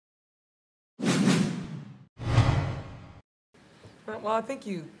Well, I think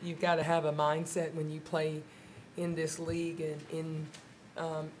you've got to have a mindset when you play in this league and in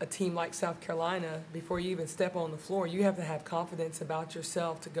a team like South Carolina. Before you even step on the floor, you have to have confidence about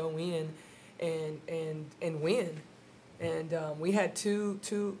yourself to go in and win. And we had too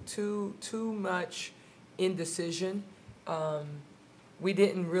much indecision. We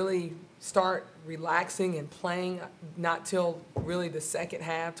didn't really start relaxing and playing not till really the second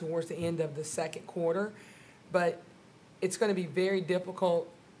half, towards the end of the second quarter. But it's going to be very difficult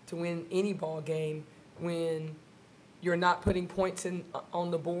to win any ball game when you're not putting points on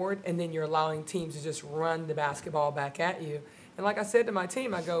the board and then you're allowing teams to just run the basketball back at you. And like I said to my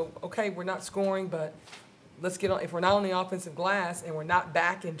team, I go, okay, we're not scoring, but let's get on. If we're not on the offensive glass and we're not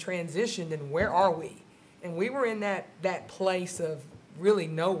back in transition, then where are we? And we were in that place of really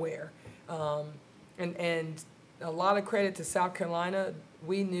nowhere. And a lot of credit to South Carolina.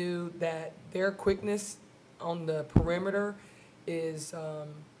 We knew that their quickness on the perimeter is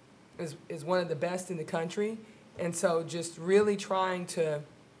one of the best in the country. And so just really trying to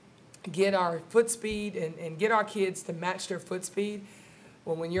get our foot speed and get our kids to match their foot speed.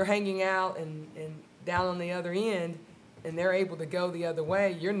 Well, when you're hanging out and down on the other end and they're able to go the other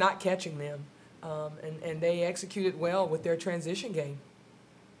way, you're not catching them. And they executed well with their transition game.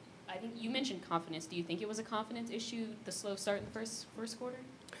 I think you mentioned confidence. Do you think it was a confidence issue, the slow start in the first quarter?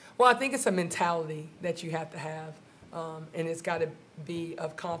 Well, I think it's a mentality that you have to have, and it's got to be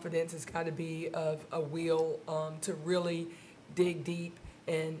of confidence. It's got to be of a will to really dig deep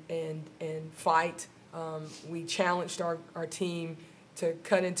and fight. We challenged our team to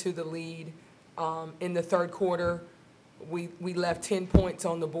cut into the lead. In the third quarter, we left 10 points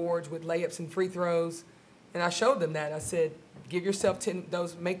on the boards with layups and free throws, and I showed them that. I said, give yourself 10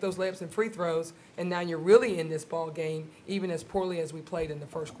 make those layups and free throws, and now you're really in this ball game, even as poorly as we played in the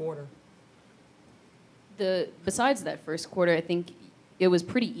first quarter. Besides that first quarter, I think it was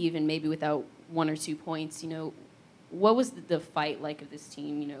pretty even, maybe without 1 or 2 points. What was the fight like of this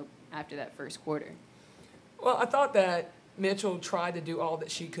team, after that first quarter? Well, I thought that Mitchell tried to do all that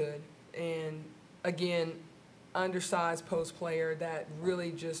she could, and again, undersized post player that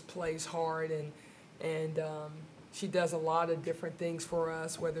really just plays hard, and she does a lot of different things for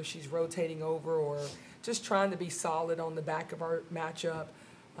us, whether she's rotating over or just trying to be solid on the back of our matchup.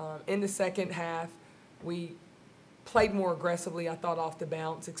 In the second half, we played more aggressively, I thought, off the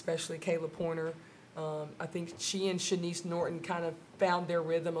bounce, especially Kayla Pointer. I think she and Shanice Norton kind of found their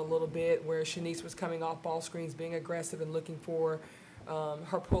rhythm a little bit, where Shanice was coming off ball screens, being aggressive and looking for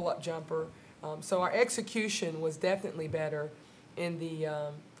her pull-up jumper. So our execution was definitely better in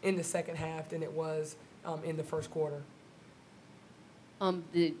the second half than it was in the first quarter.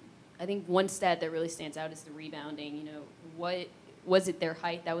 I think one stat that really stands out is the rebounding. What was it? Their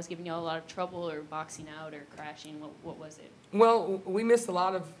height that was giving y'all a lot of trouble, or boxing out, or crashing? What was it? Well, we missed a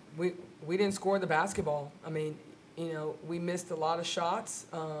lot of. We didn't score the basketball. I mean, we missed a lot of shots,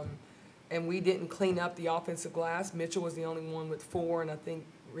 and we didn't clean up the offensive glass. Mitchell was the only one with 4, and I think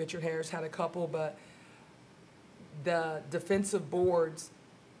Richard Harris had a couple, but the defensive boards,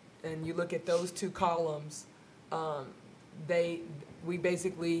 and you look at those 2 columns, we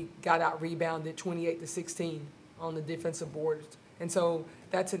basically got out rebounded 28-16 on the defensive boards. And so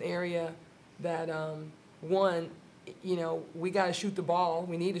that's an area that, we got to shoot the ball.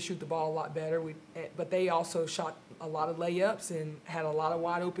 We need to shoot the ball a lot better. But they also shot a lot of layups and had a lot of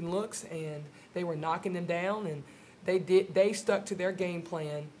wide open looks, and they were knocking them down. And they stuck to their game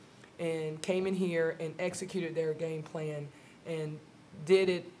plan and came in here and executed their game plan and did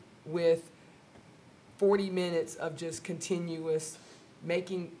it with 40 minutes of just continuous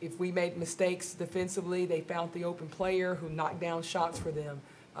making. If we made mistakes defensively, they found the open player who knocked down shots for them.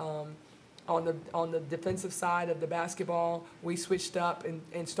 On the defensive side of the basketball, we switched up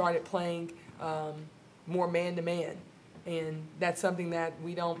and started playing more man-to-man. And that's something that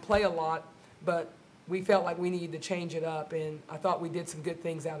we don't play a lot, but we felt like we needed to change it up, and I thought we did some good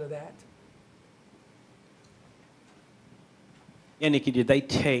things out of that. Yeah, Nikki, did they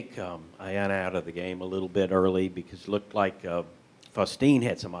take Ayanna out of the game a little bit early? Because it looked like Faustine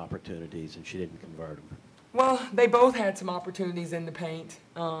had some opportunities and she didn't convert them. Well, they both had some opportunities in the paint,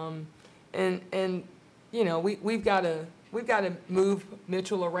 we've got to move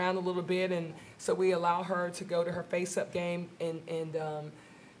Mitchell around a little bit, and so we allow her to go to her face-up game, and in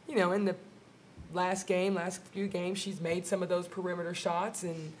the last few games, she's made some of those perimeter shots,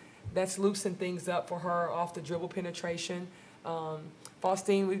 and that's loosened things up for her off the dribble penetration.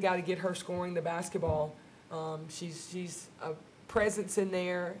 Faustine, we've got to get her scoring the basketball. She's a presence in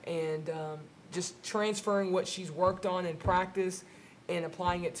there, and just transferring what she's worked on in practice and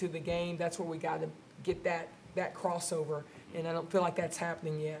applying it to the game. That's where we got to get that that crossover, and I don't feel like that's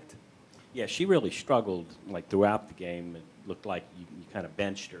happening yet. Yeah, she really struggled, like, throughout the game. It looked like you kind of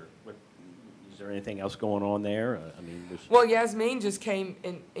benched her. Is there anything else going on there? I mean, Well, Yasmin just came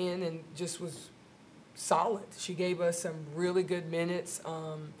in and just was solid. She gave us some really good minutes.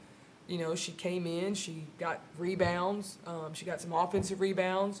 You know, she came in, she got rebounds, she got some offensive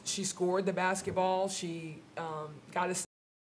rebounds, she scored the basketball, she got us